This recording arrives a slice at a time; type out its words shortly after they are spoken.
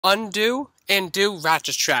undo and do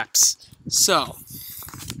ratchet straps. So,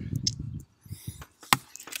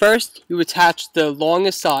 first you attach the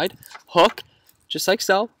longest side hook, just like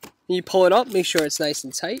so. And you pull it up, make sure it's nice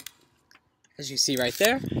and tight, as you see right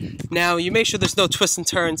there. Now you make sure there's no twists and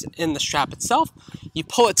turns in the strap itself. You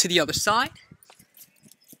pull it to the other side.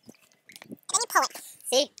 And you pull it.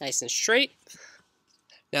 See? Nice and straight.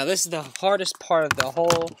 Now this is the hardest part of the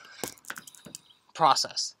whole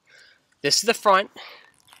process. This is the front.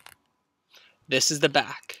 This is the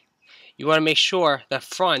back. You want to make sure the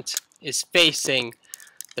front is facing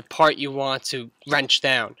the part you want to wrench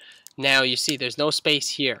down. Now you see there's no space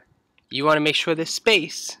here. You want to make sure this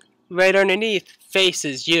space right underneath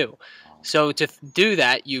faces you. So to do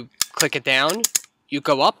that, you click it down, you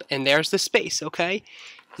go up, and there's the space, okay?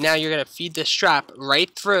 Now you're going to feed the strap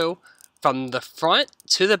right through from the front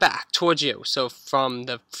to the back towards you. So from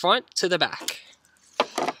the front to the back.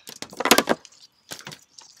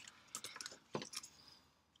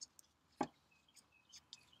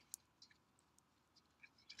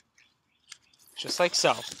 Just like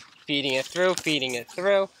so. Feeding it through, feeding it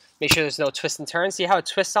through. Make sure there's no twist and turn. See how it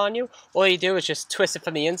twists on you? All you do is just twist it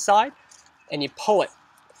from the inside and you pull it.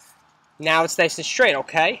 Now it's nice and straight,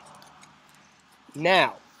 okay?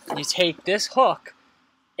 Now, you take this hook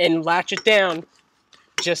and latch it down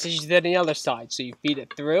just as you did on the other side. So you feed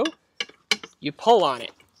it through, you pull on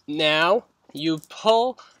it. Now, you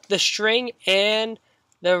pull the string and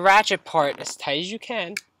the ratchet part as tight as you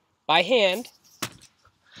can by hand,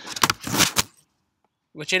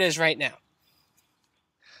 which it is right now.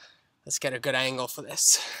 Let's get a good angle for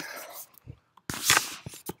this.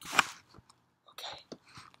 Okay,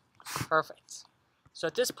 perfect. So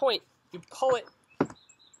at this point, you pull it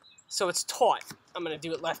so it's taut. I'm gonna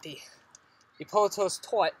do it lefty. You pull it till it's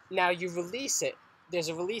taut. Now you release it. There's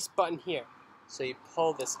a release button here. So you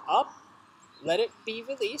pull this up, let it be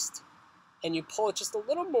released, and you pull it just a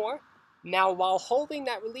little more. Now while holding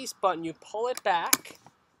that release button, you pull it back,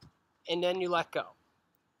 and then you let go.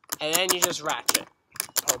 And then you just ratchet.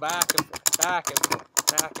 Pull back and forth, back and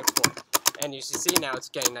forth, back and forth. And as you see now, it's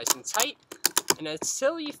getting nice and tight. And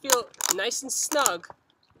until you feel nice and snug,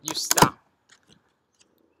 you stop.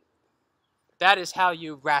 That is how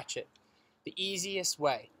you ratchet. The easiest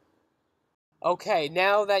way. Okay,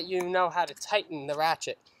 now that you know how to tighten the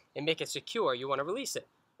ratchet and make it secure, you want to release it.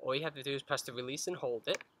 All you have to do is press the release and hold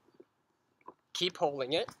it. Keep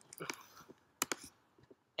holding it.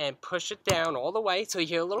 And push it down all the way till you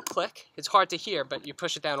hear a little click. It's hard to hear, but you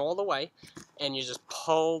push it down all the way, and you just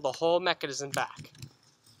pull the whole mechanism back.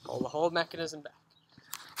 Pull the whole mechanism back.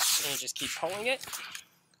 And you just keep pulling it.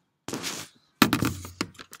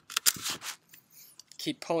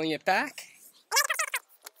 Keep pulling it back.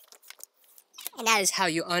 And that is how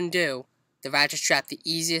you undo the ratchet strap the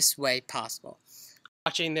easiest way possible.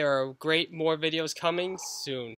 Watching, there are more videos coming soon.